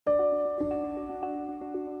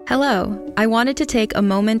Hello, I wanted to take a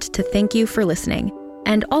moment to thank you for listening,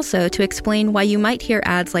 and also to explain why you might hear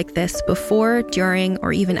ads like this before, during,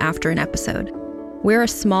 or even after an episode. We're a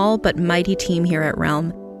small but mighty team here at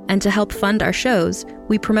Realm, and to help fund our shows,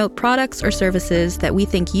 we promote products or services that we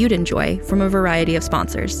think you'd enjoy from a variety of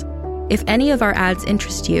sponsors. If any of our ads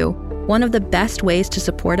interest you, one of the best ways to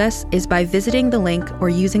support us is by visiting the link or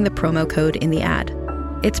using the promo code in the ad.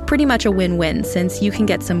 It's pretty much a win-win since you can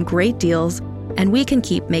get some great deals and we can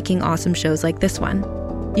keep making awesome shows like this one.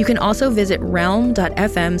 You can also visit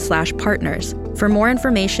realm.fm/partners for more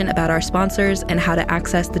information about our sponsors and how to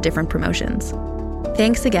access the different promotions.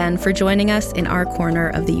 Thanks again for joining us in our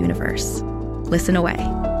corner of the universe. Listen away.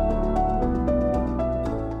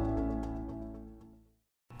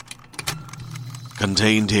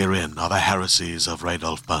 Contained herein are the heresies of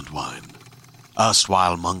Radolf Burntwine,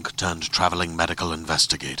 erstwhile monk turned traveling medical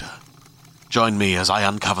investigator. Join me as I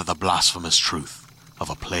uncover the blasphemous truth of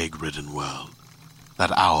a plague-ridden world,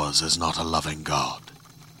 that ours is not a loving God,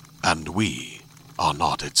 and we are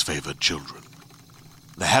not its favored children.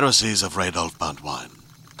 The Heresies of Radolf Burntwine,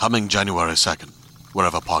 coming January 2nd,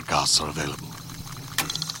 wherever podcasts are available.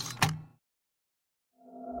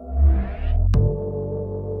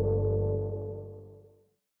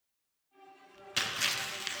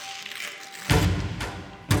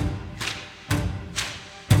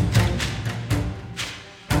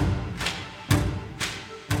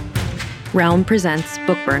 Realm presents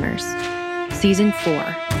Bookburners, Season 4,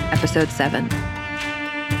 Episode 7.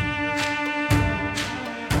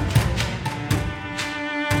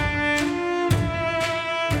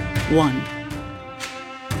 One.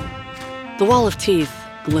 The wall of teeth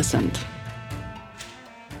glistened.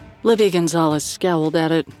 Libby Gonzalez scowled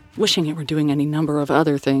at it, wishing it were doing any number of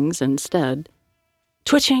other things instead.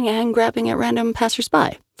 Twitching and grabbing at random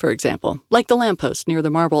passersby, for example, like the lamppost near the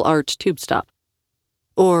marble arch tube stop.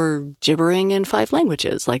 Or gibbering in 5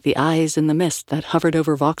 languages, like the eyes in the mist that hovered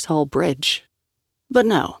over Vauxhall Bridge. But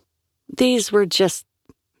no, these were just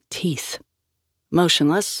teeth.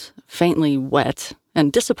 Motionless, faintly wet,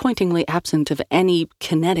 and disappointingly absent of any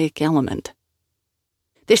kinetic element.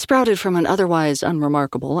 They sprouted from an otherwise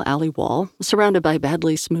unremarkable alley wall, surrounded by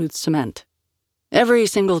badly smoothed cement. Every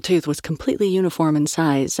single tooth was completely uniform in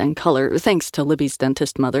size and color, thanks to Libby's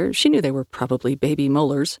dentist mother. She knew they were probably baby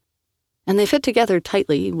molars. And they fit together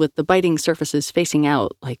tightly, with the biting surfaces facing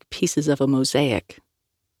out like pieces of a mosaic.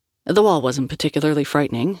 The wall wasn't particularly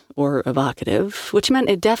frightening or evocative, which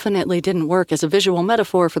meant it definitely didn't work as a visual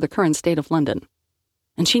metaphor for the current state of London.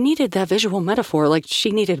 And she needed that visual metaphor like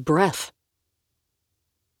she needed breath.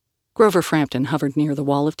 Grover Frampton hovered near the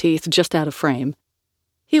wall of teeth, just out of frame.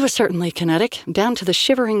 He was certainly kinetic, down to the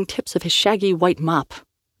shivering tips of his shaggy white mop,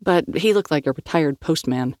 but he looked like a retired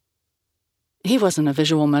postman. He wasn't a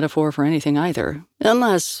visual metaphor for anything either,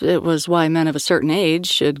 unless it was why men of a certain age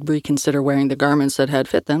should reconsider wearing the garments that had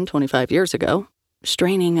fit them 25 years ago,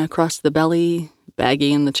 straining across the belly,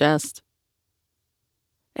 baggy in the chest.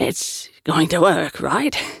 "It's going to work,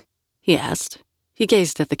 right?" he asked. He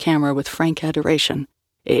gazed at the camera with frank adoration.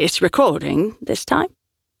 "It's recording this time?"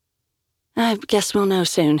 "I guess we'll know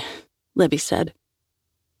soon," Libby said.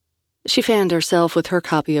 She fanned herself with her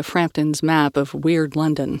copy of Frampton's map of Weird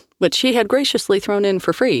London, which she had graciously thrown in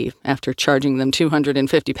for free after charging them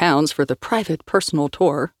 £250 for the private personal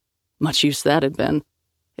tour. Much use that had been.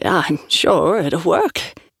 "I'm sure it'll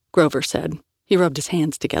work," Grover said. He rubbed his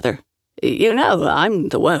hands together. "You know, I'm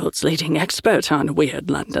the world's leading expert on Weird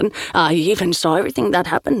London. I even saw everything that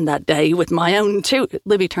happened that day with my own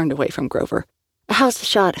Libby turned away from Grover. "How's the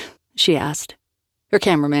shot?" she asked. Her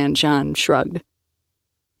cameraman, John, shrugged.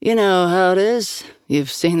 "You know how it is.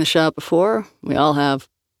 You've seen the shot before. We all have.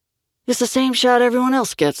 It's the same shot everyone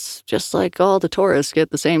else gets, just like all the tourists get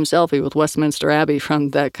the same selfie with Westminster Abbey from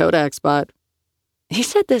that Kodak spot." He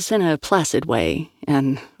said this in a placid way,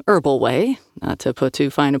 an herbal way, not to put too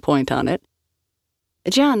fine a point on it.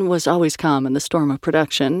 John was always calm in the storm of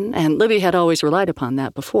production, and Libby had always relied upon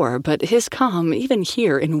that before, but his calm, even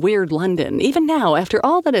here in Weird London, even now, after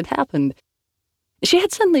all that had happened, she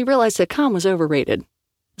had suddenly realized that calm was overrated.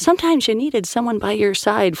 Sometimes you needed someone by your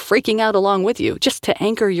side freaking out along with you, just to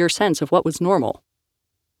anchor your sense of what was normal.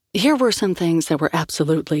 Here were some things that were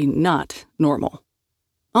absolutely not normal.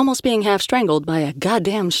 Almost being half strangled by a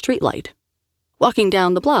goddamn streetlight. Walking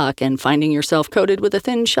down the block and finding yourself coated with a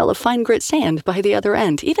thin shell of fine grit sand by the other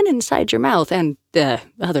end, even inside your mouth and,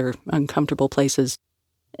 other uncomfortable places.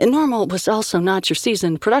 Normal was also not your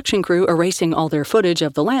seasoned production crew erasing all their footage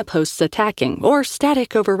of the lampposts attacking, or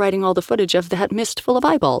static overwriting all the footage of that mist full of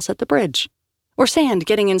eyeballs at the bridge, or sand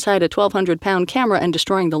getting inside a 1,200-pound camera and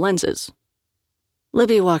destroying the lenses.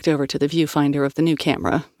 Libby walked over to the viewfinder of the new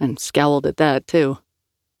camera and scowled at that, too.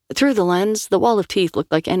 Through the lens, the wall of teeth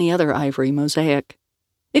looked like any other ivory mosaic.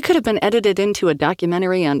 It could have been edited into a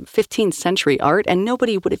documentary on 15th century art, and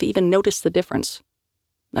nobody would have even noticed the difference.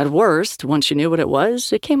 At worst, once you knew what it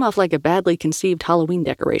was, it came off like a badly conceived Halloween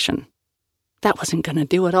decoration. That wasn't going to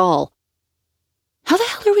do it all. How the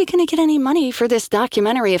hell are we going to get any money for this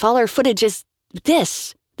documentary if all our footage is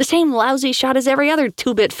this? The same lousy shot as every other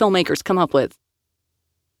 2-bit filmmakers come up with.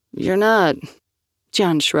 You're not.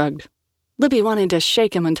 John shrugged. Libby wanted to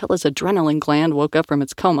shake him until his adrenaline gland woke up from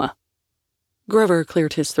its coma. Grover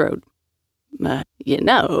cleared his throat.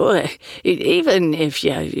 Even if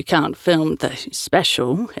you can't film the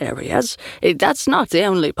special areas, that's not the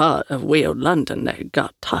only part of Weird London that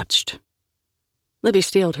got touched. Libby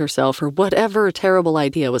steeled herself for whatever terrible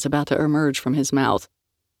idea was about to emerge from his mouth.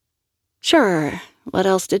 Sure, what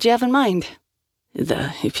else did you have in mind?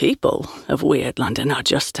 The people of Weird London are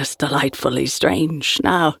just as delightfully strange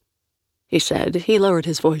now, he said. He lowered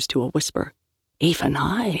his voice to a whisper. Even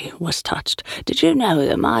I was touched. Did you know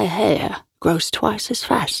that my hair grows twice as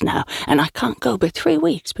fast now, and I can't go but 3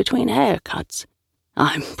 weeks between haircuts?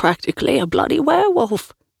 I'm practically a bloody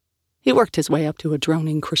werewolf. He worked his way up to a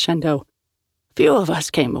droning crescendo. Few of us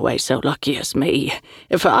came away so lucky as me.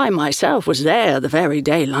 If I myself was there the very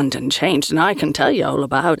day London changed, and I can tell you all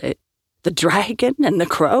about it. The dragon and the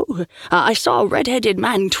crow. I saw a red-headed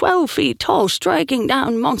man 12 feet tall striking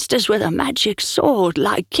down monsters with a magic sword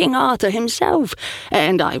like King Arthur himself,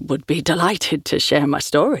 and I would be delighted to share my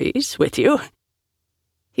stories with you.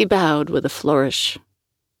 He bowed with a flourish.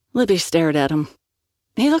 Libby stared at him.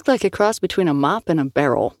 He looked like a cross between a mop and a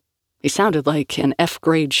barrel. He sounded like an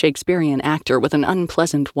F-grade Shakespearean actor with an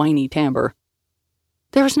unpleasant, whiny timbre.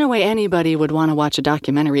 There was no way anybody would want to watch a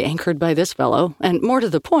documentary anchored by this fellow, and more to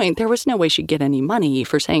the point, there was no way she'd get any money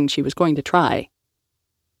for saying she was going to try.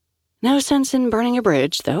 No sense in burning a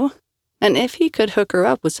bridge, though, and if he could hook her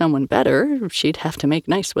up with someone better, she'd have to make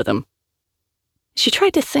nice with him. She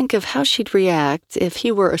tried to think of how she'd react if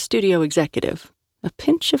he were a studio executive. A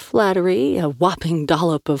pinch of flattery, a whopping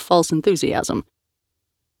dollop of false enthusiasm.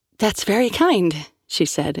 That's very kind, she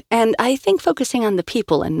said, and I think focusing on the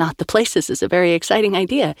people and not the places is a very exciting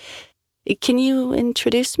idea. Can you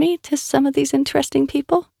introduce me to some of these interesting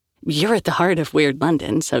people? You're at the heart of Weird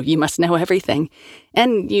London, so you must know everything.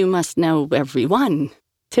 And you must know everyone,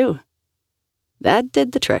 too. That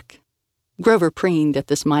did the trick. Grover preened at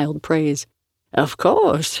this mild praise. Of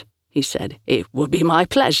course, he said. It would be my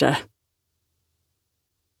pleasure.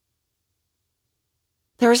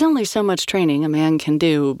 There is only so much training a man can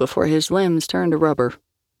do before his limbs turn to rubber,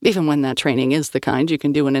 even when that training is the kind you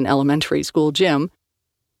can do in an elementary school gym.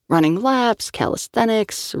 Running laps,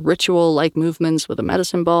 calisthenics, ritual-like movements with a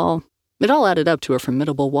medicine ball, it all added up to a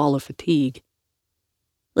formidable wall of fatigue.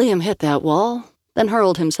 Liam hit that wall, then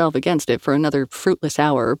hurled himself against it for another fruitless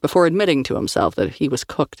hour before admitting to himself that he was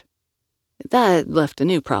cooked. That left a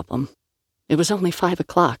new problem. It was only 5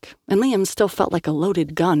 o'clock, and Liam still felt like a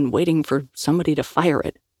loaded gun waiting for somebody to fire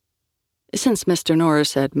it. Since Mr.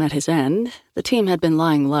 Norris had met his end, the team had been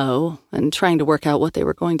lying low and trying to work out what they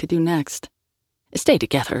were going to do next. Stay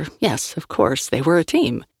together, yes, of course, they were a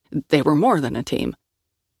team. They were more than a team.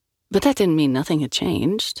 But that didn't mean nothing had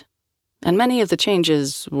changed, and many of the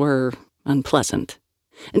changes were unpleasant.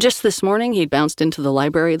 And just this morning, he'd bounced into the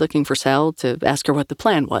library looking for Sal to ask her what the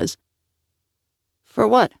plan was. For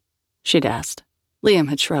what? She'd asked. Liam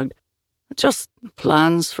had shrugged. Just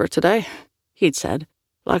plans for today, he'd said.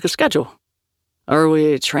 Like a schedule. Are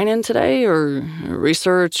we training today, or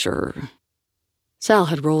research, or... Sal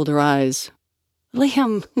had rolled her eyes.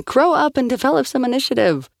 Liam, grow up and develop some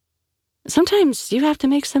initiative. Sometimes you have to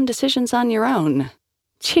make some decisions on your own.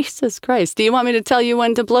 Jesus Christ, do you want me to tell you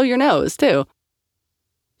when to blow your nose, too?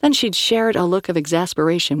 Then she'd shared a look of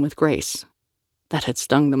exasperation with Grace. That had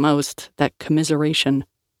stung the most, that commiseration.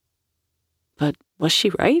 But was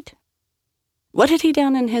she right? What had he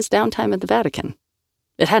done in his downtime at the Vatican?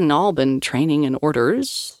 It hadn't all been training and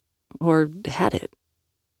orders, or had it?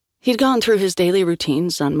 He'd gone through his daily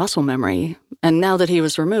routines on muscle memory, and now that he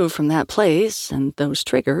was removed from that place and those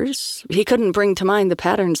triggers, he couldn't bring to mind the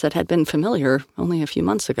patterns that had been familiar only a few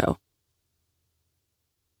months ago.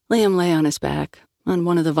 Liam lay on his back, on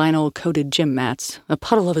one of the vinyl-coated gym mats, a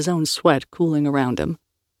puddle of his own sweat cooling around him,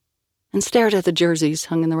 and stared at the jerseys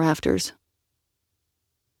hung in the rafters.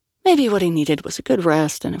 Maybe what he needed was a good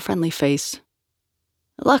rest and a friendly face.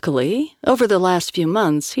 Luckily, over the last few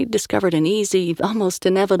months, he'd discovered an easy, almost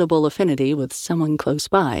inevitable affinity with someone close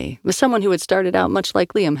by, with someone who had started out much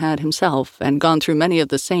like Liam had himself and gone through many of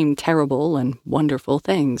the same terrible and wonderful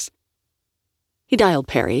things. He dialed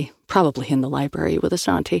Perry, probably in the library with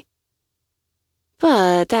Asante.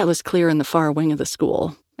 But that was clear in the far wing of the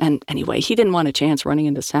school, and anyway, he didn't want a chance running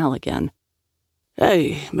into Sal again.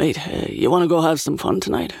 Hey, mate, you want to go have some fun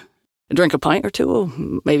tonight? Drink a pint or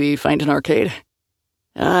two? Maybe find an arcade?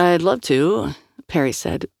 I'd love to, Perry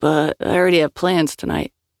said, but I already have plans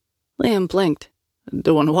tonight. Liam blinked.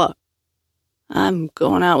 Doing what? I'm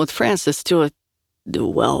going out with Francis to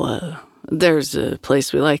there's a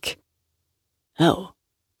place we like. Oh.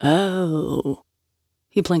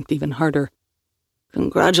 He blinked even harder.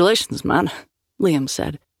 Congratulations, man, Liam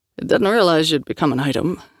said. Didn't realize you'd become an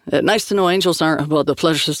item. Nice to know angels aren't about the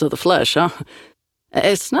pleasures of the flesh, huh?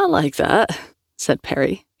 It's not like that, said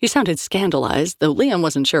Perry. He sounded scandalized, though Liam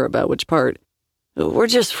wasn't sure about which part. We're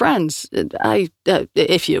just friends.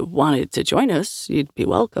 If you wanted to join us, you'd be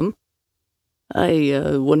welcome.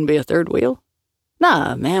 I wouldn't be a third wheel?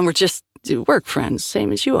 Nah, man, we're just work friends,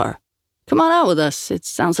 same as you are. Come on out with us. It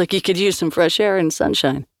sounds like you could use some fresh air and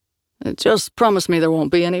sunshine. Just promise me there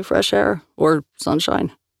won't be any fresh air or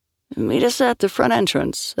sunshine. Meet us at the front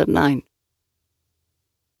entrance at 9.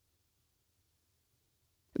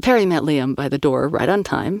 Perry met Liam by the door right on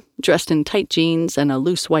time, dressed in tight jeans and a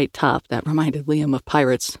loose white top that reminded Liam of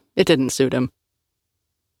pirates. It didn't suit him.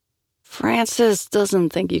 Francis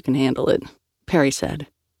doesn't think you can handle it, Perry said.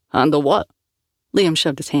 Handle what? Liam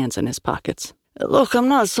shoved his hands in his pockets. Look, I'm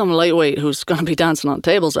not some lightweight who's going to be dancing on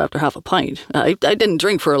tables after half a pint. I didn't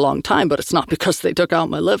drink for a long time, but it's not because they took out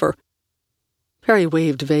my liver. Perry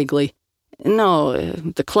waved vaguely. No,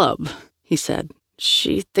 the club, he said.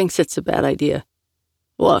 She thinks it's a bad idea.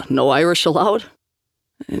 What, no Irish allowed?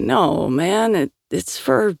 No, man, it's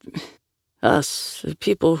for us,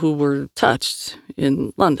 people who were touched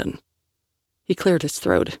in London. He cleared his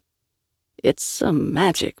throat. It's a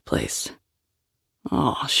magic place.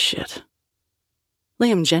 Oh, shit.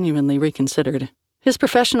 Liam genuinely reconsidered. His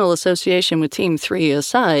professional association with Team 3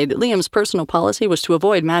 aside, Liam's personal policy was to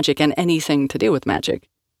avoid magic and anything to do with magic.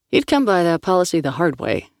 He'd come by that policy the hard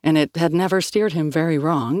way, and it had never steered him very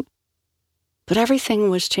wrong. But everything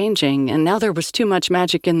was changing, and now there was too much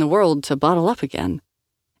magic in the world to bottle up again.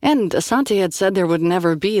 And Asante had said there would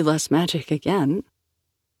never be less magic again.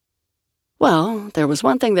 Well, there was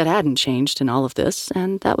one thing that hadn't changed in all of this,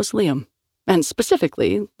 and that was Liam. And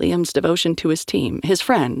specifically, Liam's devotion to his team, his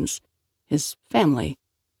friends, his family.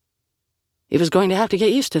 He was going to have to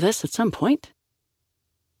get used to this at some point.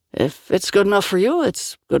 If it's good enough for you,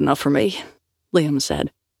 it's good enough for me, Liam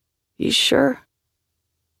said. You sure?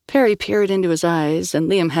 Perry peered into his eyes, and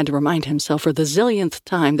Liam had to remind himself for the zillionth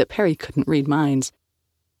time that Perry couldn't read minds.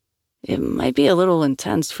 It might be a little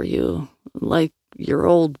intense for you, like your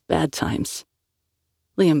old bad times.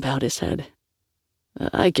 Liam bowed his head.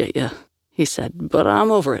 I get you, he said, but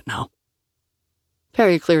I'm over it now.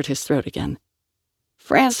 Perry cleared his throat again.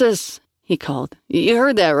 Francis, he called. You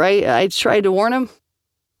heard that, right? I tried to warn him.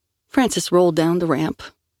 Francis rolled down the ramp.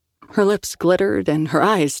 Her lips glittered, and her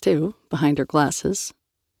eyes, too, behind her glasses.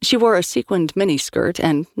 She wore a sequined miniskirt,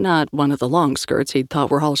 and not one of the long skirts he'd thought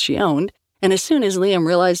were all she owned, and as soon as Liam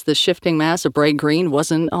realized the shifting mass of bright green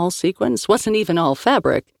wasn't all sequins, wasn't even all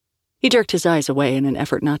fabric, he jerked his eyes away in an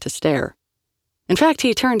effort not to stare. In fact,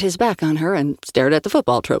 he turned his back on her and stared at the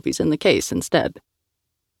football trophies in the case instead.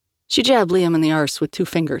 She jabbed Liam in the arse with 2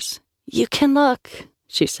 fingers. You can look,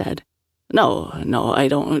 she said. No, I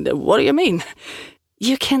don't. What do you mean?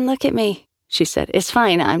 You can look at me, she said. It's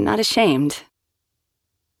fine, I'm not ashamed.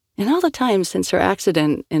 In all the time since her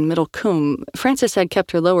accident in Middle Coombe, Francis had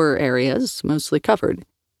kept her lower areas mostly covered.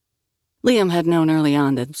 Liam had known early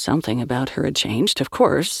on that something about her had changed, of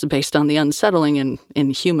course, based on the unsettling and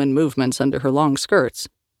inhuman movements under her long skirts.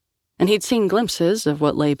 And he'd seen glimpses of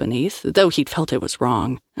what lay beneath, though he'd felt it was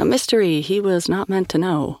wrong, a mystery he was not meant to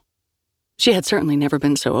know. She had certainly never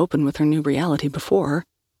been so open with her new reality before.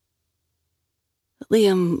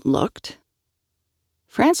 Liam looked.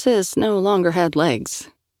 Francis no longer had legs.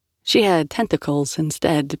 She had tentacles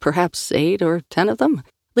instead, perhaps 8 or 10 of them.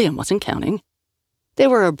 Liam wasn't counting. They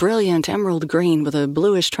were a brilliant emerald green with a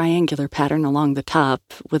bluish triangular pattern along the top,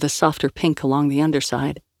 with a softer pink along the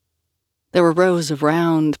underside. There were rows of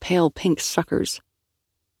round, pale pink suckers.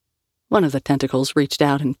 One of the tentacles reached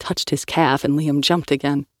out and touched his calf, and Liam jumped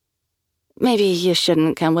again. Maybe you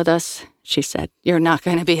shouldn't come with us, she said. You're not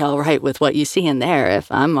going to be all right with what you see in there if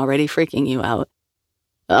I'm already freaking you out.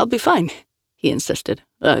 I'll be fine, he insisted.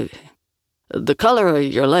 The color of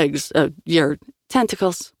your legs, your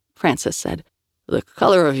tentacles, Francis said. The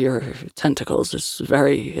color of your tentacles is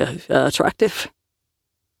very attractive.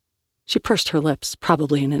 She pursed her lips,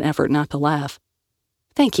 probably in an effort not to laugh.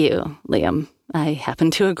 Thank you, Liam. I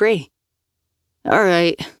happen to agree. All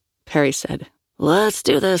right, Perry said. Let's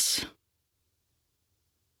do this.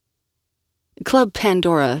 Club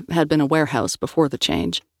Pandora had been a warehouse before the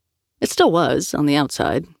change. It still was, on the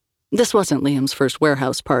outside. This wasn't Liam's first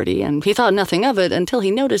warehouse party, and he thought nothing of it until he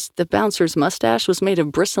noticed the bouncer's mustache was made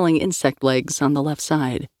of bristling insect legs on the left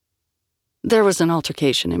side. There was an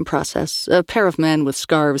altercation in process. A pair of men with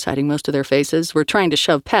scarves hiding most of their faces were trying to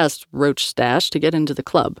shove past Roach Stash to get into the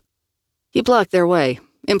club. He blocked their way,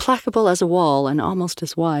 implacable as a wall and almost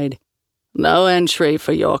as wide. "No entry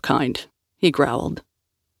for your kind," he growled.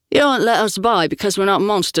 "You won't let us by because we're not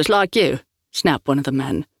monsters like you," snapped one of the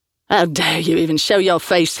men. "How dare you even show your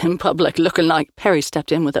face in public looking like—" Perry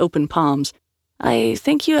stepped in with open palms. "I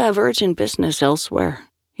think you have urgent business elsewhere,"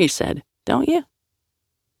 he said. "Don't you?"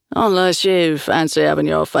 "Unless you fancy having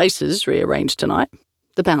your faces rearranged tonight,"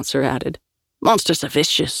 the bouncer added. "Monsters are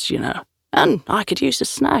vicious, you know, and I could use a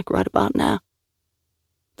snack right about now."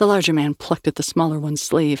 The larger man plucked at the smaller one's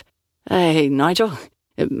sleeve. "Hey, Nigel,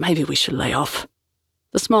 maybe we should lay off."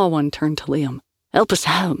 The small one turned to Liam. "Help us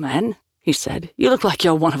out, man," he said. "You look like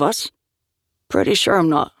you're one of us." "Pretty sure I'm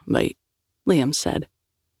not, mate," Liam said.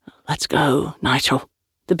 "Let's go, Nigel,"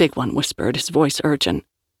 the big one whispered, his voice urgent.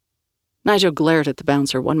 Nigel glared at the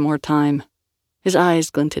bouncer one more time. His eyes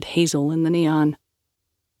glinted hazel in the neon.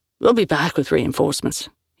 "We'll be back with reinforcements,"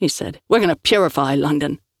 he said. "We're going to purify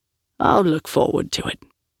London." "I'll look forward to it,"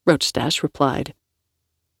 Roach Stash replied.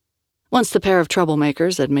 Once the pair of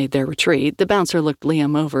troublemakers had made their retreat, the bouncer looked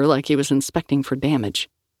Liam over like he was inspecting for damage.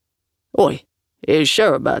 "Oi, you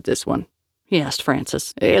sure about this one?" he asked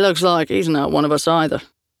Francis. "He looks like he's not one of us either."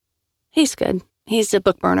 "He's good. He's a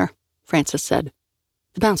book burner," Francis said.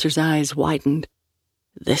 The bouncer's eyes widened.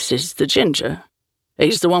 "This is the ginger.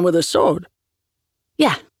 He's the one with the sword."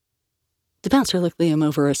 "Yeah." The bouncer looked Liam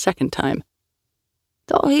over a second time.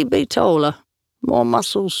 "Thought he'd be taller. More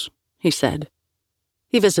muscles," he said.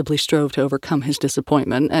 He visibly strove to overcome his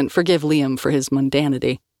disappointment and forgive Liam for his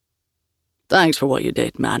mundanity. "Thanks for what you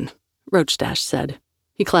did, man," Roach Stash said.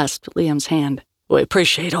 He clasped Liam's hand. "We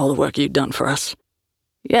appreciate all the work you've done for us."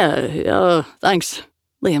 Yeah, thanks,"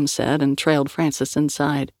 Liam said and trailed Francis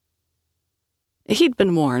inside. He'd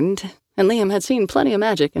been warned, and Liam had seen plenty of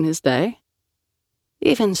magic in his day.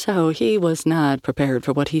 Even so, he was not prepared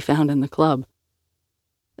for what he found in the club.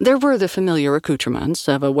 There were the familiar accoutrements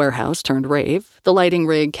of a warehouse turned rave, the lighting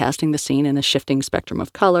rig casting the scene in a shifting spectrum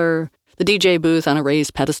of color, the DJ booth on a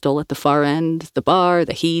raised pedestal at the far end, the bar,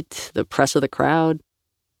 the heat, the press of the crowd.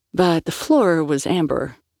 But the floor was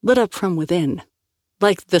amber, lit up from within,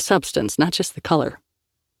 like the substance, not just the color.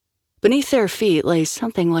 Beneath their feet lay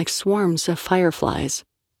something like swarms of fireflies.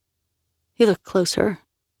 He looked closer.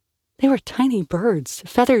 They were tiny birds,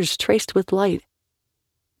 feathers traced with light.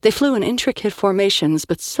 They flew in intricate formations,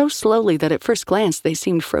 but so slowly that at first glance they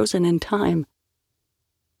seemed frozen in time.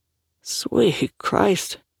 "Sweet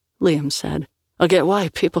Christ," Liam said. "I get why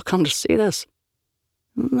people come to see this."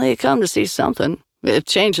 "They come to see something. It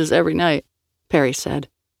changes every night," Perry said.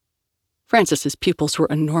 Francis's pupils were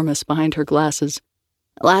enormous behind her glasses.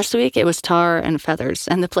 "Last week it was tar and feathers,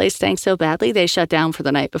 and the place stank so badly they shut down for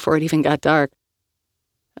the night before it even got dark."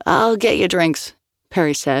 "I'll get you drinks,"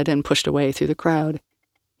 Perry said and pushed away through the crowd.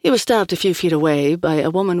 He was stopped a few feet away by a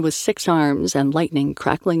woman with 6 arms and lightning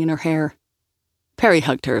crackling in her hair. Perry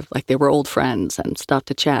hugged her like they were old friends and stopped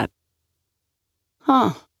to chat.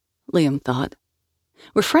 Huh, Liam thought.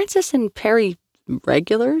 Were Francis and Perry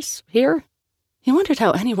regulars here? He wondered how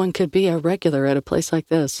anyone could be a regular at a place like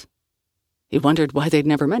this. He wondered why they'd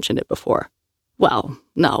never mentioned it before. Well,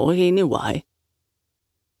 no, he knew why.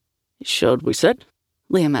 "Should we sit?"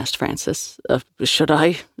 Liam asked Francis. Should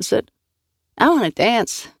I sit?" "I want to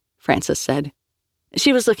dance," Francis said.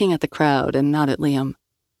 She was looking at the crowd and not at Liam.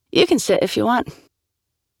 "You can sit if you want."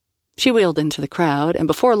 She wheeled into the crowd, and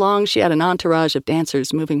before long she had an entourage of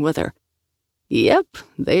dancers moving with her. Yep,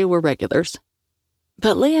 they were regulars.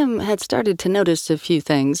 But Liam had started to notice a few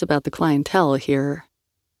things about the clientele here.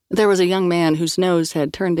 There was a young man whose nose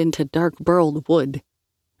had turned into dark burled wood,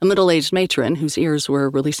 a middle-aged matron whose ears were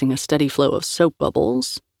releasing a steady flow of soap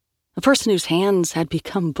bubbles, a person whose hands had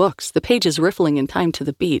become books, the pages riffling in time to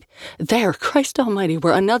the beat. There, Christ almighty,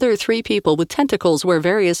 were another 3 people with tentacles where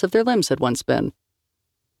various of their limbs had once been.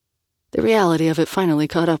 The reality of it finally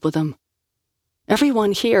caught up with him.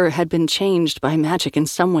 Everyone here had been changed by magic in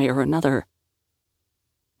some way or another.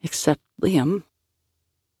 Except Liam.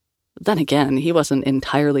 Then again, he wasn't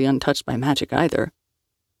entirely untouched by magic either.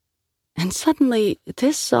 And suddenly,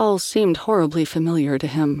 this all seemed horribly familiar to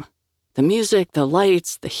him. The music, the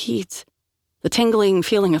lights, the heat, the tingling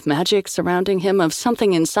feeling of magic surrounding him, of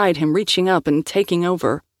something inside him reaching up and taking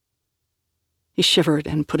over. He shivered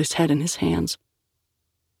and put his head in his hands.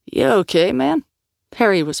 "You okay, man?"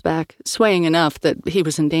 Perry was back, swaying enough that he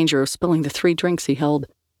was in danger of spilling the 3 drinks he held.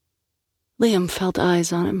 Liam felt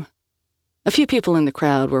eyes on him. A few people in the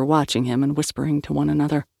crowd were watching him and whispering to one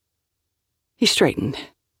another. He straightened.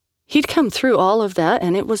 He'd come through all of that,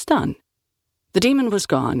 and it was done. The demon was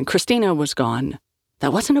gone. Christina was gone.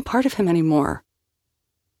 That wasn't a part of him anymore.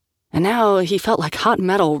 And now he felt like hot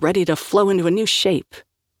metal ready to flow into a new shape,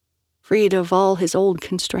 freed of all his old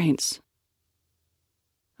constraints.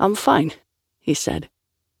 "I'm fine," he said.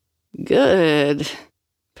 "Good."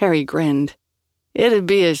 Perry grinned. "It'd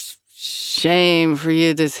be a shame for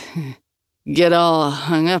you to get all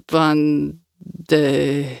hung up on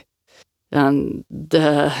the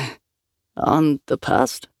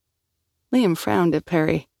past." Liam frowned at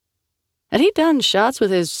Perry. Had he done shots with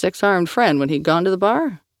his 6-armed friend when he'd gone to the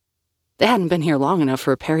bar? They hadn't been here long enough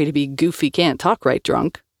for Perry to be goofy can't-talk-right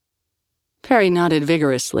drunk. Perry nodded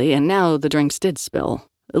vigorously, and now the drinks did spill.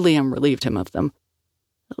 Liam relieved him of them.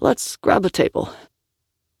 "Let's grab a table."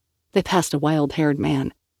 They passed a wild-haired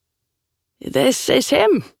man. "This is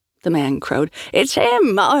him," the man crowed. "It's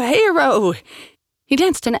him, our hero." He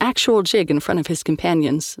danced an actual jig in front of his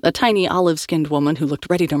companions, a tiny olive-skinned woman who looked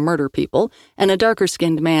ready to murder people, and a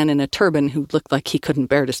darker-skinned man in a turban who looked like he couldn't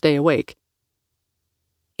bear to stay awake.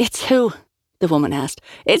 "It's who?" the woman asked.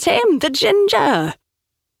 "It's him, the ginger."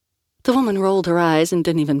 The woman rolled her eyes and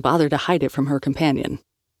didn't even bother to hide it from her companion.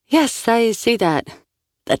 "Yes, I see that.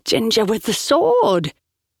 The ginger with the sword."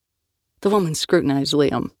 The woman scrutinized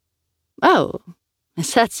Liam. "Oh,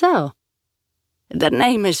 is that so?" "The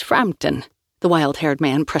name is Frampton." The wild-haired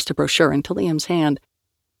man pressed a brochure into Liam's hand.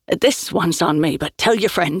 "This one's on me, but tell your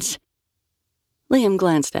friends." Liam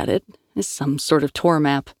glanced at it. It's some sort of tour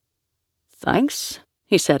map. "Thanks,"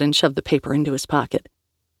 he said and shoved the paper into his pocket.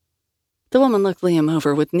 The woman looked Liam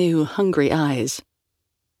over with new, hungry eyes.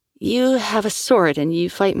 "You have a sword and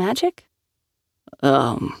you fight magic?"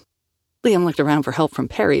 Liam looked around for help from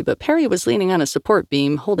Perry, but Perry was leaning on a support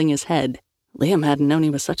beam, holding his head. Liam hadn't known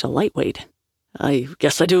he was such a lightweight. "I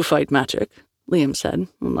guess I do fight magic," Liam said.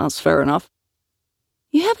 "Well, that's fair enough."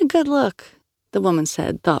 "You have a good look," the woman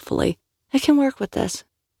said thoughtfully. "I can work with this."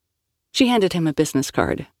 She handed him a business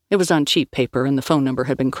card. It was on cheap paper, and the phone number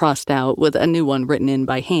had been crossed out with a new one written in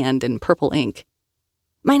by hand in purple ink.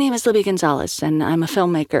 "My name is Libby Gonzalez, and I'm a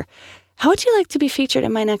filmmaker. How would you like to be featured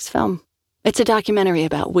in my next film? It's a documentary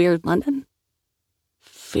about weird London."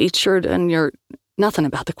 "Featured in your—" Nothing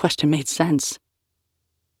about the question made sense.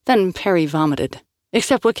 Then Perry vomited.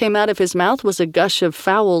 Except what came out of his mouth was a gush of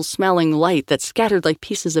foul-smelling light that scattered like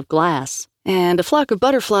pieces of glass, and a flock of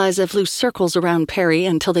butterflies that flew circles around Perry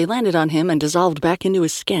until they landed on him and dissolved back into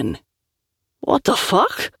his skin. "What the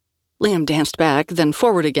fuck?" Liam danced back, then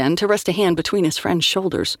forward again to rest a hand between his friend's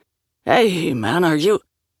shoulders. "Hey, man, are you—"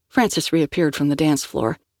 Frances reappeared from the dance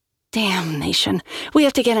floor. "Damnation. We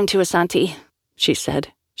have to get him to Asante," she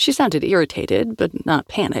said. She sounded irritated, but not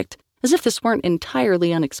panicked, as if this weren't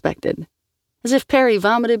entirely unexpected. As if Perry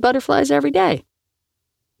vomited butterflies every day.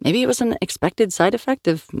 Maybe it was an expected side effect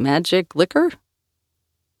of magic liquor?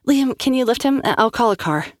 "Liam, can you lift him? I'll call a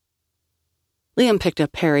car." Liam picked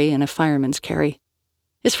up Perry in a fireman's carry.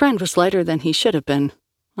 His friend was lighter than he should have been,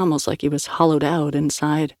 almost like he was hollowed out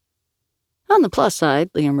inside. On the plus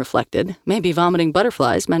side, Liam reflected, maybe vomiting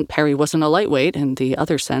butterflies meant Perry wasn't a lightweight in the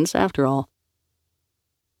other sense after all.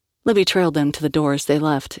 Libby trailed them to the door as they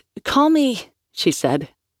left. "Call me," she said.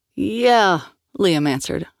 "Yeah," Liam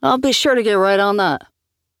answered. "I'll be sure to get right on that."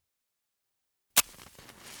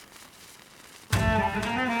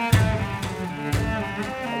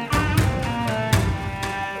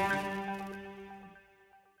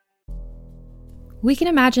 We can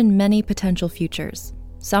imagine many potential futures.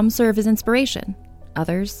 Some serve as inspiration,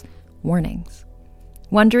 others, warnings.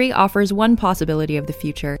 Wondery offers one possibility of the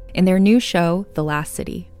future in their new show, The Last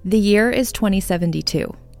City. The year is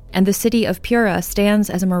 2072, and the city of Pura stands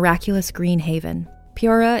as a miraculous green haven.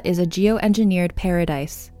 Pura is a geoengineered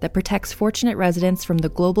paradise that protects fortunate residents from the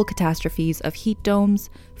global catastrophes of heat domes,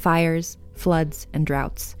 fires, floods, and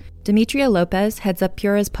droughts. Demetria Lopez heads up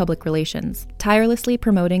Pura's public relations, tirelessly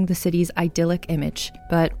promoting the city's idyllic image.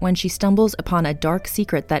 But when she stumbles upon a dark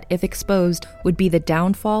secret that, if exposed, would be the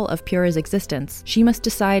downfall of Pura's existence, she must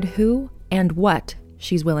decide who and what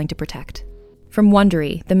she's willing to protect. From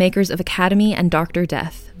Wondery, the makers of Academy and Dr.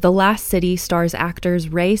 Death, The Last City stars actors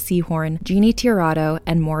Ray Seahorn, Jeannie Tirado,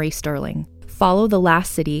 and Maury Sterling. Follow The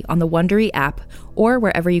Last City on the Wondery app or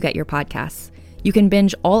wherever you get your podcasts. You can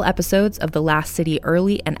binge all episodes of The Last City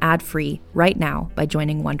early and ad-free right now by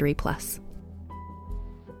joining Wondery Plus.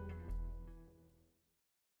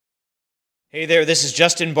 Hey there, this is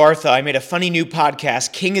Justin Bartha. I made a funny new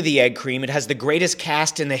podcast, King of the Egg Cream. It has the greatest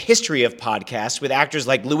cast in the history of podcasts with actors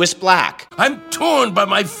like Louis Black. I'm torn by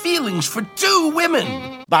my feelings for two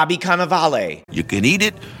women. Bobby Cannavale. You can eat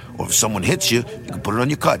it, or if someone hits you, you can put it on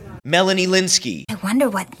your cut. Melanie Linsky. I wonder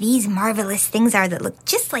what these marvelous things are that look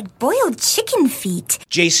just like boiled chicken feet.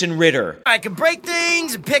 Jason Ritter. I can break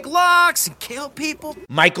things and pick locks and kill people.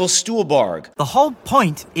 Michael Stuhlbarg. The whole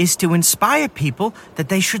point is to inspire people that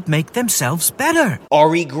they should make themselves better.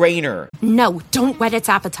 Ari Grainer. No, don't whet its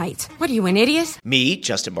appetite. What are you, an idiot? Me,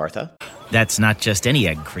 Justin Bartha. That's not just any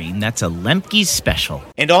egg cream, that's a Lemke's special.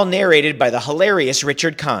 And all narrated by the hilarious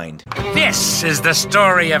Richard Kind. This is the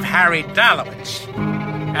story of Harry Dalowitz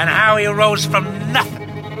and how he rose from nothing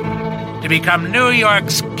to become New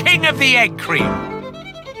York's King of the Egg Cream.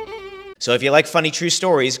 So if you like funny true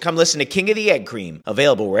stories, come listen to King of the Egg Cream,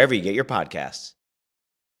 available wherever you get your podcasts.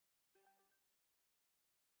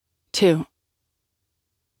 2.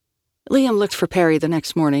 Liam looked for Perry the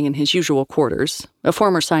next morning in his usual quarters, a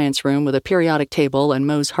former science room with a periodic table and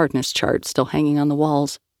Mohs hardness chart still hanging on the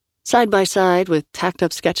walls, side by side with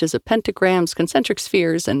tacked-up sketches of pentagrams, concentric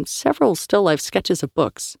spheres, and several still-life sketches of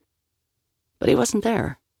books. But he wasn't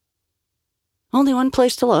there. Only one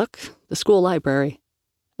place to look, the school library.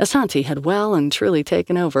 Asante had well and truly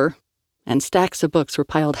taken over, and stacks of books were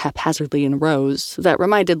piled haphazardly in rows that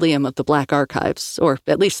reminded Liam of the Black Archives, or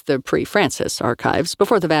at least the pre-Francis archives,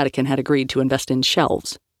 before the Vatican had agreed to invest in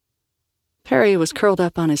shelves. Perry was curled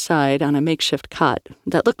up on his side on a makeshift cot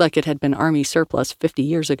that looked like it had been army surplus 50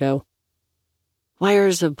 years ago.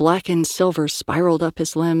 Wires of blackened silver spiraled up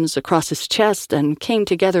his limbs, across his chest, and came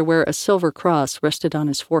together where a silver cross rested on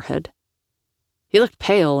his forehead. He looked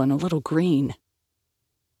pale and a little green.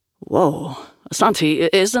 "Whoa, Asante,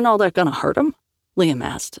 isn't all that gonna hurt him?" Liam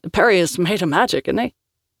asked. "Perry is made of magic, isn't he?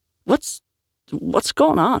 What's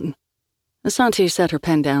going on?" Asante set her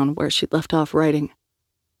pen down where she'd left off writing.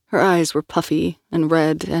 Her eyes were puffy and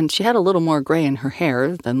red, and she had a little more gray in her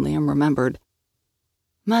hair than Liam remembered.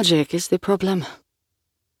 "Magic is the problem."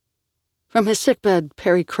 From his sickbed,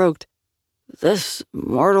 Perry croaked, "This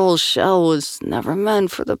mortal shell was never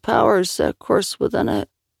meant for the powers that course within it.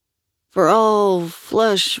 For all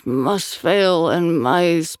flesh must fail, and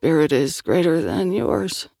my spirit is greater than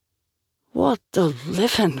yours." "What the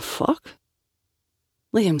living fuck?"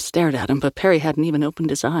 Liam stared at him, but Perry hadn't even opened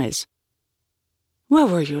his eyes. "Where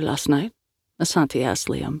were you last night?" Asante asked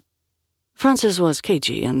Liam. "Francis was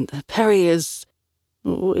cagey, and Perry is—"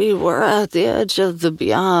 "We were at the edge of the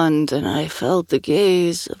beyond, and I felt the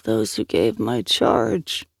gaze of those who gave my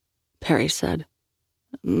charge," Perry said.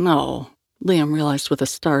 "No," Liam realized with a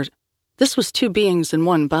start. This was two beings in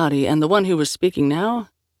one body, and the one who was speaking now,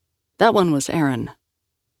 that one was Aaron.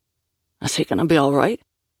 "Is he gonna be all right?"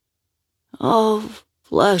 "All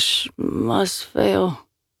flesh must fail,"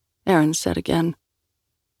 Aaron said again.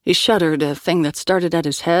 He shuddered, a thing that started at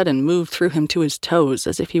his head and moved through him to his toes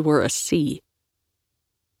as if he were a sea.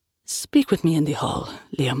 "Speak with me in the hall,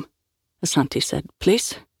 Liam," Asante said,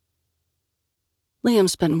 "please." Liam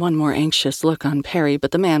spent one more anxious look on Perry, but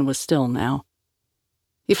the man was still now.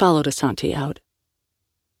 He followed Asante out.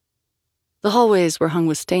 The hallways were hung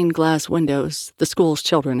with stained glass windows the school's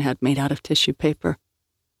children had made out of tissue paper.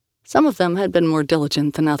 Some of them had been more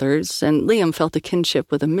diligent than others, and Liam felt a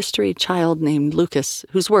kinship with a mystery child named Lucas,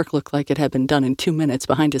 whose work looked like it had been done in 2 minutes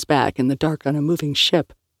behind his back in the dark on a moving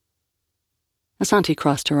ship. Asante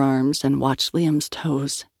crossed her arms and watched Liam's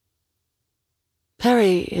toes.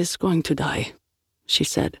 "Perry is going to die," she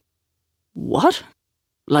said. "What?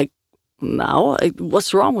 Like, now?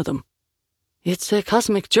 What's wrong with him?" "It's a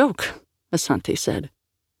cosmic joke," Asante said.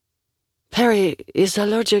 "Perry is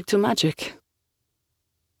allergic to magic."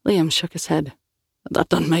 Liam shook his head. "That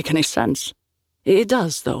doesn't make any sense." "It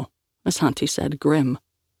does, though," Asante said, grim.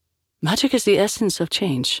 "Magic is the essence of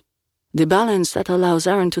change. The balance that allows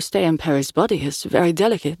Aaron to stay in Perry's body is very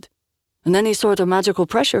delicate, and any sort of magical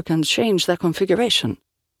pressure can change that configuration.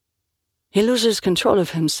 He loses control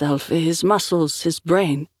of himself, his muscles, his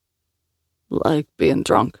brain. Like being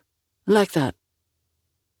drunk. Like that."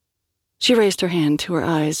 She raised her hand to her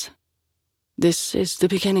eyes. "This is the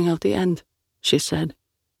beginning of the end," she said.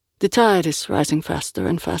 "The tide is rising faster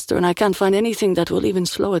and faster, and I can't find anything that will even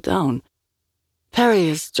slow it down. Perry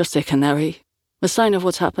is just a canary, a sign of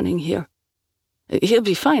what's happening here. He'll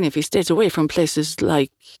be fine if he stays away from places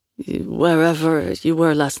like wherever you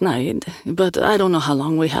were last night, but I don't know how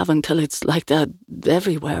long we have until it's like that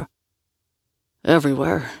everywhere."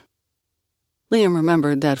 "Everywhere." Liam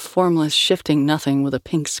remembered that formless, shifting nothing with a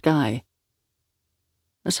pink sky.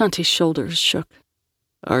 Asante's shoulders shook.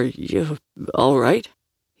 "Are you all right?"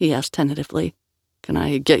 he asked tentatively. Can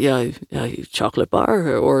I get you a chocolate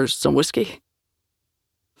bar or some whiskey?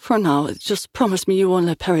 For now, just promise me you won't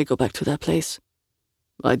let Perry go back to that place.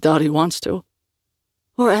 I doubt he wants to.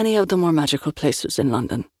 Or any of the more magical places in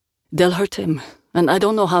London. They'll hurt him, and I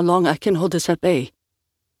don't know how long I can hold this at bay.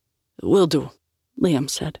 Will do, Liam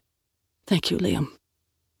said. Thank you, Liam,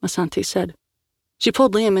 Asanti said. She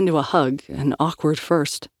pulled Liam into a hug, an awkward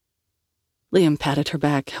first. Liam patted her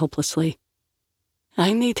back helplessly.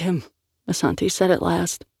 I need him, Asanti said at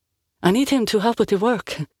last. I need him to help with the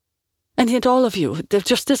work. I need all of you. There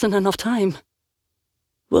just isn't enough time.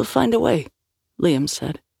 We'll find a way, Liam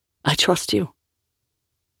said. I trust you.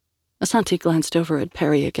 Asanti glanced over at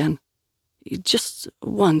Perry again. Just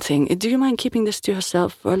one thing. Do you mind keeping this to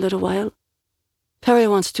yourself for a little while? Perry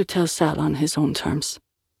wants to tell Sal on his own terms.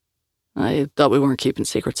 I thought we weren't keeping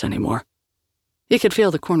secrets anymore. He could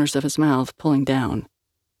feel the corners of his mouth pulling down.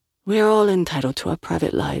 We're all entitled to our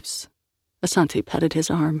private lives. Asanti patted his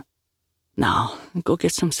arm. Now, go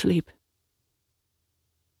get some sleep.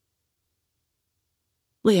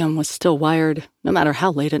 Liam was still wired, no matter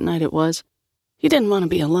how late at night it was. He didn't want to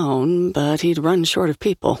be alone, but he'd run short of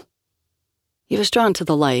people. He was drawn to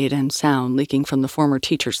the light and sound leaking from the former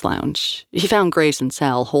teacher's lounge. He found Grace and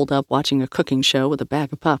Sal holed up watching a cooking show with a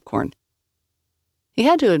bag of popcorn. He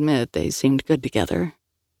had to admit they seemed good together.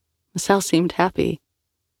 Sal seemed happy.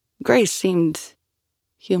 Grace seemed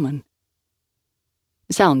human.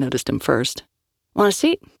 Sal noticed him first. Want a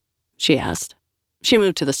seat? She asked. She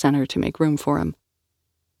moved to the center to make room for him.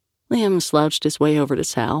 Liam slouched his way over to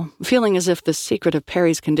Sal, feeling as if the secret of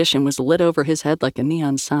Perry's condition was lit over his head like a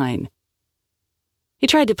neon sign. He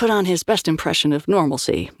tried to put on his best impression of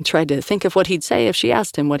normalcy, tried to think of what he'd say if she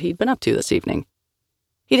asked him what he'd been up to this evening.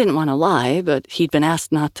 He didn't want to lie, but he'd been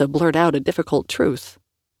asked not to blurt out a difficult truth.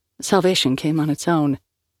 Salvation came on its own.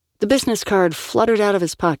 The business card fluttered out of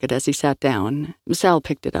his pocket as he sat down. Sal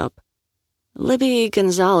picked it up. Libby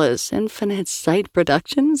Gonzalez, Infinite Sight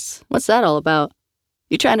Productions? What's that all about?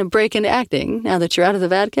 You trying to break into acting now that you're out of the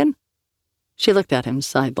Vatican? She looked at him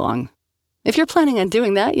sidelong. If you're planning on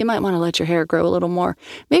doing that, you might want to let your hair grow a little more.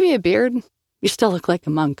 Maybe a beard. You still look like a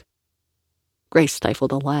monk. Grace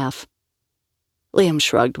stifled a laugh. Liam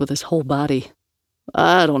shrugged with his whole body.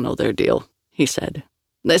 I don't know their deal, he said.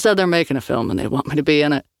 They said they're making a film and they want me to be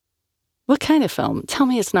in it. What kind of film? Tell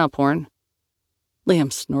me it's not porn.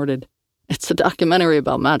 Liam snorted. It's a documentary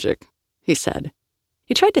about magic, he said.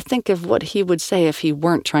 He tried to think of what he would say if he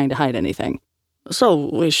weren't trying to hide anything. So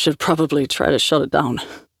we should probably try to shut it down.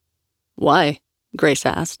 Why? Grace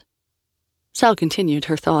asked. Sal continued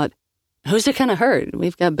her thought. Who's it gonna hurt?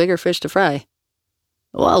 We've got bigger fish to fry.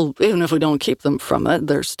 Well, even if we don't keep them from it,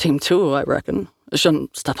 there's Team 2, I reckon. I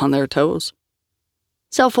shouldn't step on their toes.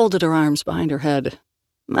 Sal folded her arms behind her head.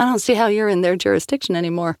 I don't see how you're in their jurisdiction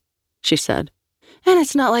anymore, she said. And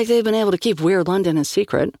it's not like they've been able to keep Weird London a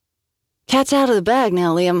secret. Cat's out of the bag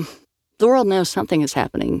now, Liam. The world knows something is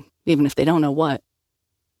happening, even if they don't know what.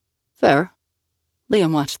 Fair.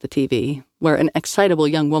 Liam watched the TV, where an excitable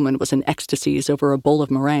young woman was in ecstasies over a bowl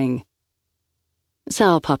of meringue.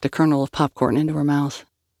 Sal popped a kernel of popcorn into her mouth.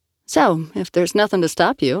 So, if there's nothing to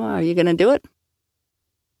stop you, are you going to do it?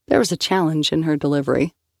 There was a challenge in her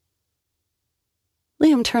delivery.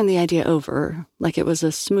 Liam turned the idea over, like it was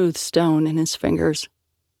a smooth stone in his fingers.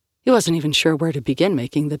 He wasn't even sure where to begin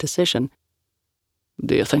making the decision.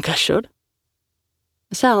 Do you think I should?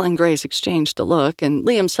 Sal and Grace exchanged a look, and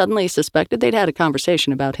Liam suddenly suspected they'd had a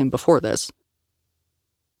conversation about him before this.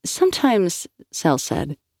 Sometimes, Sal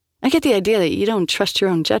said, I get the idea that you don't trust your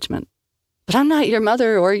own judgment. But I'm not your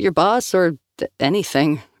mother or your boss or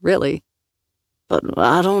anything, really. But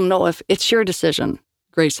I don't know if it's your decision,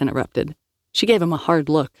 Grace interrupted. She gave him a hard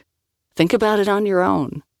look. Think about it on your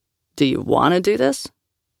own. Do you want to do this?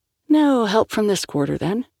 No help from this quarter,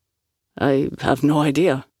 then. I have no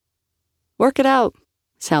idea. Work it out,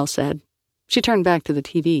 Sal said. She turned back to the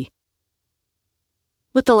TV.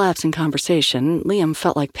 With the lapse in conversation, Liam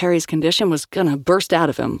felt like Perry's condition was gonna burst out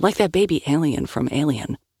of him, like that baby alien from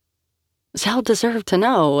Alien. Sal deserved to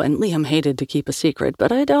know, and Liam hated to keep a secret,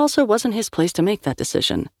 but it also wasn't his place to make that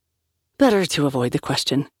decision. Better to avoid the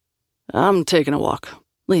question. I'm taking a walk,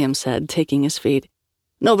 Liam said, taking his feet.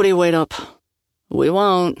 Nobody wait up. We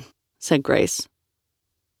won't, said Grace.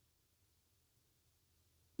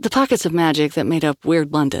 The pockets of magic that made up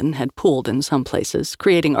Weird London had pooled in some places,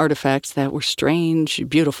 creating artifacts that were strange,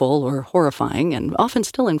 beautiful, or horrifying, and often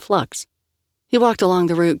still in flux. He walked along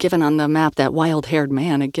the route given on the map that wild-haired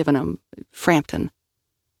man had given him, Frampton.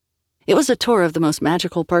 It was a tour of the most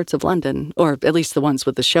magical parts of London, or at least the ones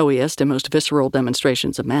with the showiest and most visceral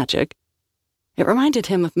demonstrations of magic. It reminded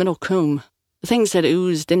him of Middle Combe, Things had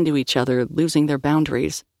oozed into each other, losing their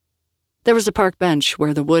boundaries. There was a park bench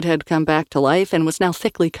where the wood had come back to life and was now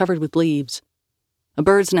thickly covered with leaves. A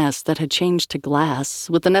bird's nest that had changed to glass,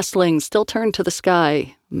 with the nestlings still turned to the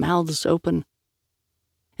sky, mouths open.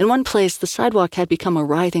 In one place, the sidewalk had become a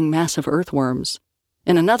writhing mass of earthworms.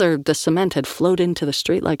 In another, the cement had flowed into the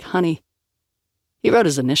street like honey. He wrote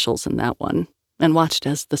his initials in that one, and watched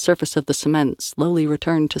as the surface of the cement slowly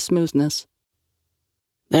returned to smoothness.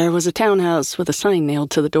 There was a townhouse with a sign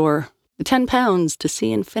nailed to the door, 10 pounds to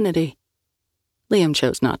see infinity. Liam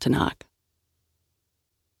chose not to knock.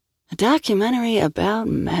 A documentary about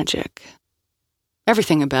magic.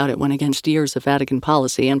 Everything about it went against years of Vatican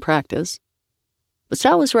policy and practice. But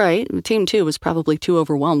Sal was right. Team 2 was probably too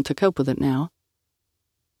overwhelmed to cope with it now.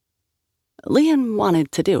 Liam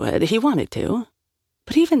wanted to do it. He wanted to.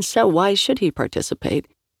 But even so, why should he participate?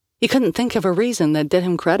 He couldn't think of a reason that did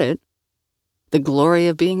him credit. The glory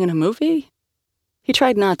of being in a movie? He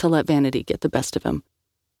tried not to let vanity get the best of him.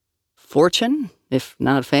 Fortune, if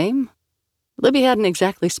not fame? Libby hadn't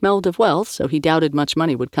exactly smelled of wealth, so he doubted much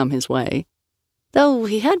money would come his way. Though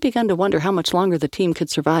he had begun to wonder how much longer the team could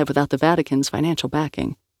survive without the Vatican's financial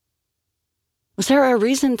backing. Was there a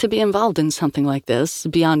reason to be involved in something like this,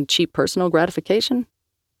 beyond cheap personal gratification?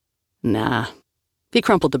 Nah. He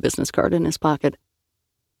crumpled the business card in his pocket.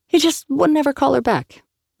 He just would never call her back.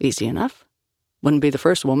 Easy enough. Wouldn't be the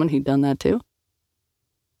first woman he'd done that to.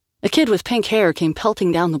 A kid with pink hair came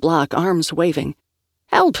pelting down the block, arms waving.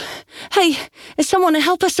 Help! Hey, is someone to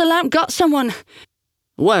help us? The lamp got someone.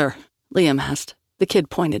 Where? Liam asked. The kid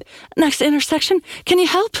pointed. Next intersection. Can you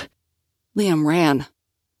help? Liam ran.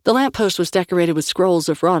 The lamppost was decorated with scrolls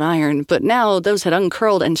of wrought iron, but now those had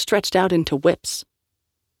uncurled and stretched out into whips.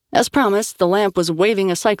 As promised, the lamp was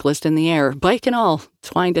waving a cyclist in the air, bike and all,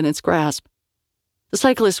 twined in its grasp. The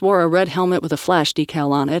cyclist wore a red helmet with a flash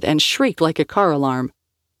decal on it and shrieked like a car alarm.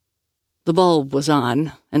 The bulb was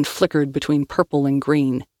on and flickered between purple and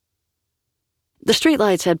green. The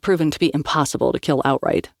streetlights had proven to be impossible to kill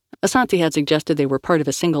outright. Asante had suggested they were part of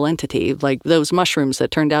a single entity, like those mushrooms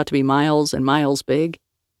that turned out to be miles and miles big.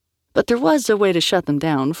 But there was a way to shut them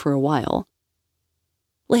down for a while.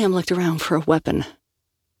 Liam looked around for a weapon.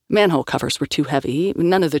 Manhole covers were too heavy.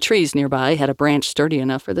 None of the trees nearby had a branch sturdy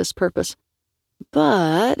enough for this purpose.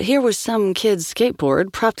 But here was some kid's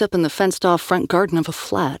skateboard propped up in the fenced-off front garden of a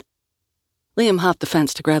flat. Liam hopped the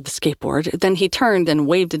fence to grab the skateboard, then he turned and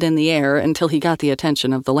waved it in the air until he got the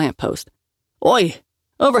attention of the lamppost. Oi!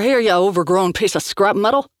 Over here, you overgrown piece of scrap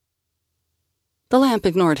metal! The lamp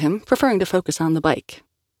ignored him, preferring to focus on the bike.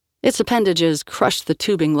 Its appendages crushed the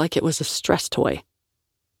tubing like it was a stress toy.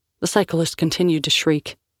 The cyclist continued to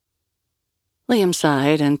shriek. Liam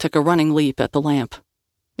sighed and took a running leap at the lamp.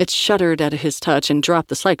 It shuddered at his touch and dropped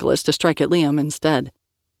the cyclist to strike at Liam instead.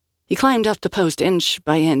 He climbed up the post inch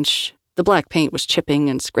by inch. The black paint was chipping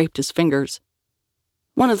and scraped his fingers.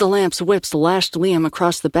 One of the lamp's whips lashed Liam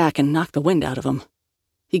across the back and knocked the wind out of him.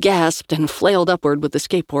 He gasped and flailed upward with the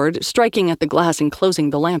skateboard, striking at the glass enclosing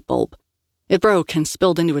the lamp bulb. It broke and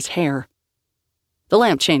spilled into his hair. The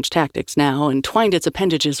lamp changed tactics now and twined its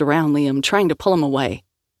appendages around Liam, trying to pull him away.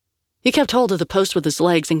 He kept hold of the post with his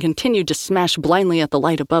legs and continued to smash blindly at the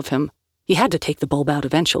light above him. He had to take the bulb out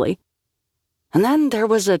eventually. And then there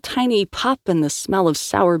was a tiny pop and the smell of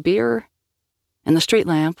sour beer, and the street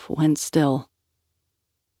lamp went still.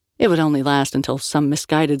 It would only last until some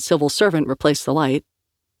misguided civil servant replaced the light.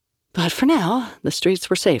 But for now, the streets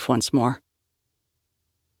were safe once more.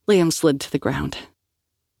 Liam slid to the ground.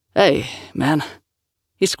 Hey, man.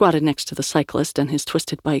 He squatted next to the cyclist and his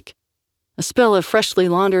twisted bike. A spill of freshly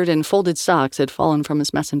laundered and folded socks had fallen from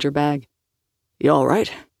his messenger bag. You all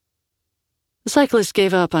right? The cyclist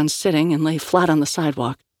gave up on sitting and lay flat on the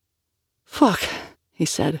sidewalk. Fuck, he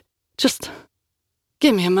said. Just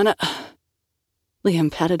give me a minute.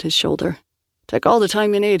 Liam patted his shoulder. Take all the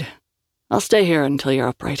time you need. I'll stay here until you're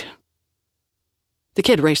upright. The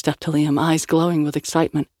kid raced up to Liam, eyes glowing with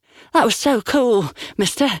excitement. That was so cool,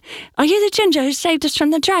 mister. Are you the ginger who saved us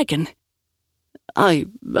from the dragon? I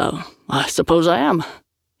suppose I am.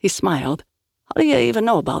 He smiled. How do you even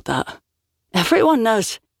know about that? Everyone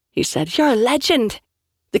knows, he said. You're a legend.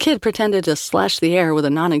 The kid pretended to slash the air with a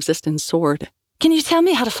non-existent sword. Can you tell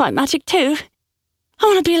me how to fight magic too? I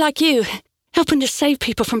want to be like you, helping to save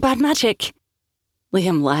people from bad magic.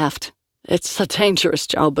 Liam laughed. It's a dangerous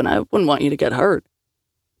job, and I wouldn't want you to get hurt.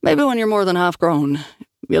 Maybe when you're more than half grown.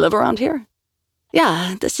 You live around here?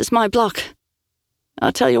 Yeah, this is my block.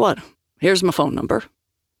 I'll tell you what. Here's my phone number.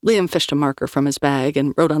 Liam fished a marker from his bag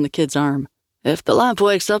and wrote on the kid's arm. If the lamp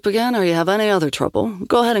wakes up again or you have any other trouble,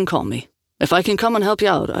 go ahead and call me. If I can come and help you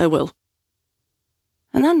out, I will.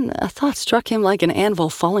 And then a thought struck him like an anvil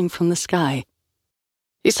falling from the sky.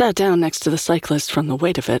 He sat down next to the cyclist from the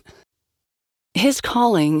weight of it. His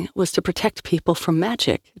calling was to protect people from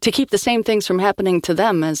magic, to keep the same things from happening to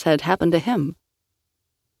them as had happened to him.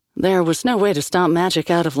 There was no way to stomp magic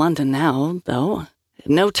out of London now, though.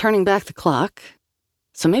 No turning back the clock.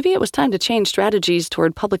 So maybe it was time to change strategies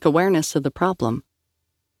toward public awareness of the problem.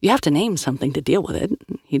 You have to name something to deal with it.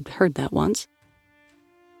 He'd heard that once.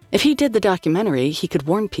 If he did the documentary, he could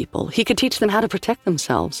warn people. He could teach them how to protect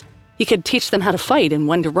themselves. He could teach them how to fight and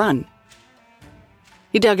when to run.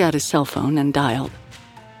 He dug out his cell phone and dialed.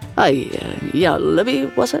 Yeah, Libby,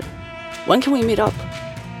 was it? When can we meet up?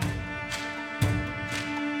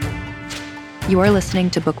 You are listening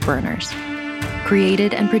to Book Burners,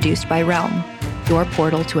 created and produced by Realm, your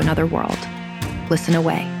portal to another world. Listen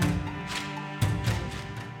away.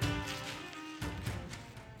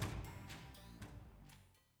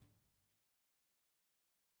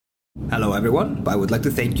 Hello everyone, I would like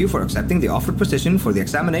to thank you for accepting the offered position for the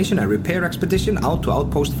examination and repair expedition out to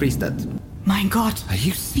Outpost Fristedt. Mein Gott, are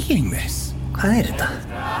you seeing this? Hvað er þetta?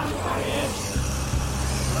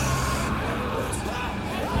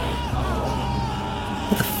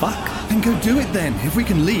 What the fuck? Then go do it then. If we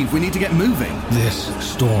can leave, we need to get moving. This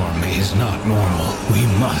storm is not normal. We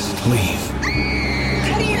must leave.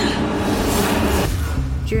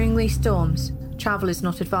 During these storms, travel is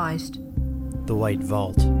not advised. The White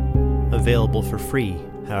Vault. Available for free,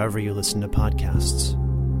 however you listen to podcasts.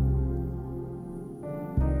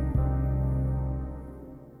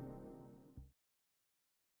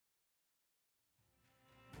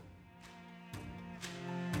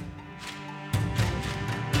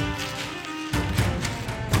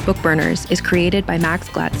 Book Burners is created by Max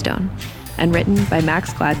Gladstone and written by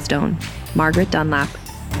Max Gladstone, Margaret Dunlap,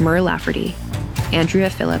 Mur Lafferty, Andrea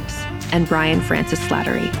Phillips, and Brian Francis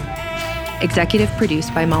Slattery. Executive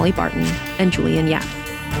produced by Molly Barton and Julian Yap.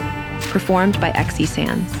 Performed by Xe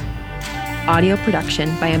Sands. Audio production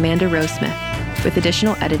by Amanda Rose Smith, with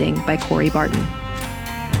additional editing by Corey Barton.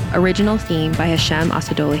 Original theme by Hashem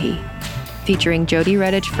Asadolahi, featuring Jody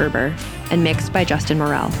Redditch Ferber and mixed by Justin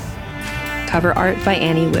Morell. Cover art by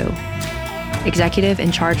Annie Wu. Executive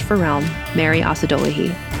in charge for Realm, Mary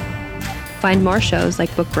Asadolahi. Find more shows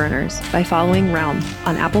like Book Burners by following Realm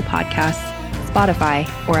on Apple Podcasts, Spotify,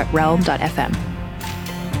 or at realm.fm.